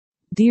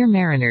Dear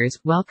mariners,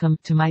 welcome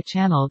to my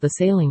channel The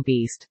Sailing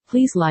Beast.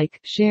 Please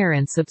like, share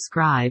and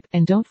subscribe,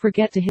 and don't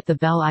forget to hit the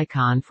bell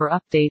icon for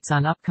updates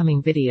on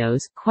upcoming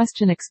videos.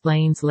 Question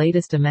explains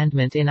latest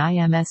amendment in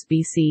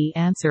IMSBC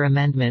Answer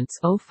Amendments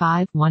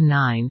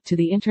 0519 to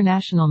the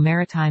International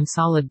Maritime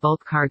Solid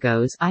Bulk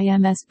Cargoes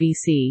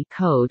IMSBC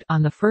Code.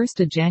 On the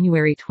 1st of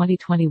January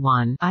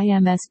 2021,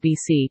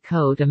 IMSBC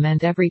Code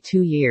amend every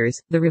 2 years.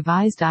 The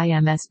revised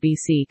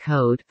IMSBC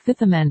Code,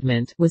 5th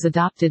Amendment, was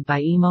adopted by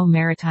IMO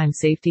Maritime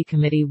Safety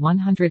Committee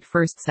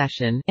 101st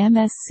Session,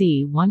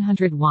 MSC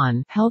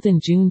 101, held in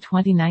June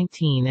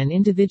 2019, and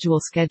individual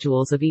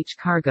schedules of each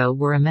cargo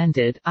were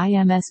amended.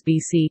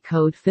 IMSBC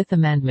Code 5th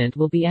Amendment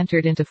will be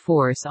entered into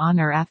force on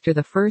or after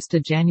the 1st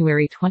of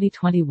January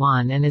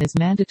 2021 and it is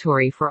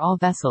mandatory for all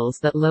vessels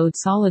that load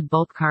solid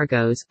bulk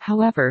cargoes.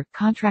 However,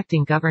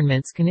 contracting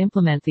governments can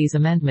implement these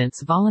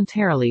amendments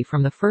voluntarily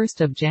from the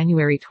 1st of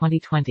January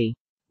 2020.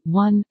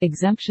 1.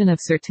 Exemption of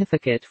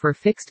certificate for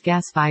fixed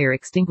gas fire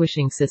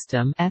extinguishing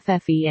system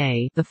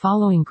FFEA. The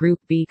following Group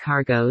B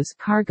cargoes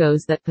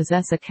that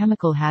possess a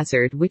chemical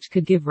hazard which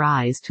could give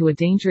rise to a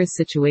dangerous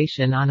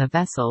situation on a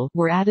vessel,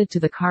 were added to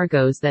the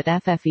cargoes that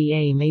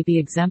FFEA may be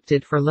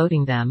exempted for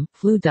loading them: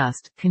 flue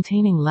dust,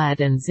 containing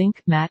lead and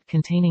zinc; matte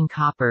containing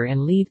copper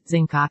and lead;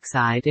 zinc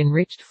oxide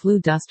enriched flue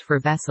dust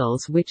for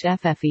vessels which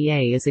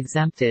FFEA is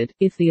exempted.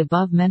 If the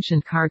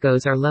above-mentioned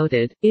cargoes are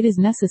loaded, it is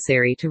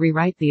necessary to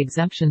rewrite the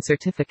exemption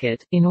certificate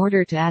in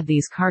order to add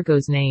these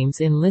cargoes'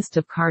 names in list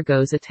of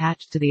cargoes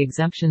attached to the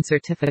exemption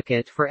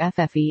certificate for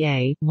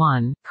FFEA.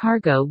 1.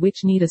 Cargo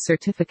which need a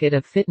certificate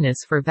of fitness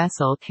for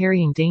vessel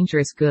carrying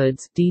dangerous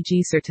goods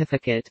DG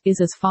certificate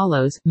is as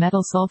follows: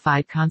 metal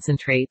sulfide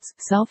concentrates,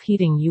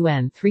 self-heating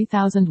UN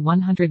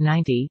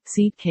 3190,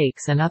 seed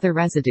cakes and other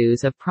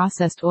residues of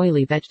processed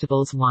oily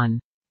vegetables. 1.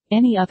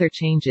 Any other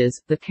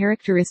changes, the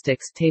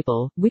characteristics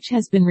table, which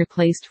has been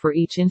replaced for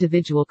each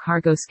individual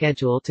cargo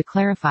schedule to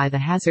clarify the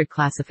hazard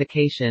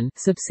classification,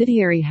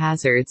 subsidiary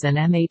hazards and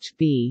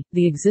MHB,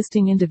 the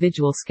existing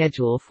individual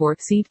schedule for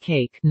seed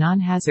cake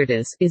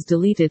non-hazardous is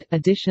deleted.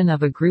 Addition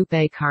of a Group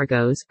A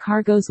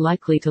cargoes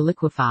likely to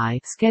liquefy,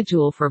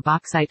 schedule for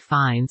bauxite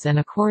fines and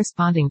a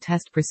corresponding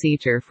test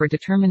procedure for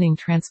determining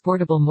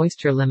transportable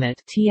moisture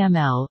limit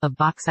TML of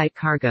bauxite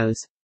cargoes.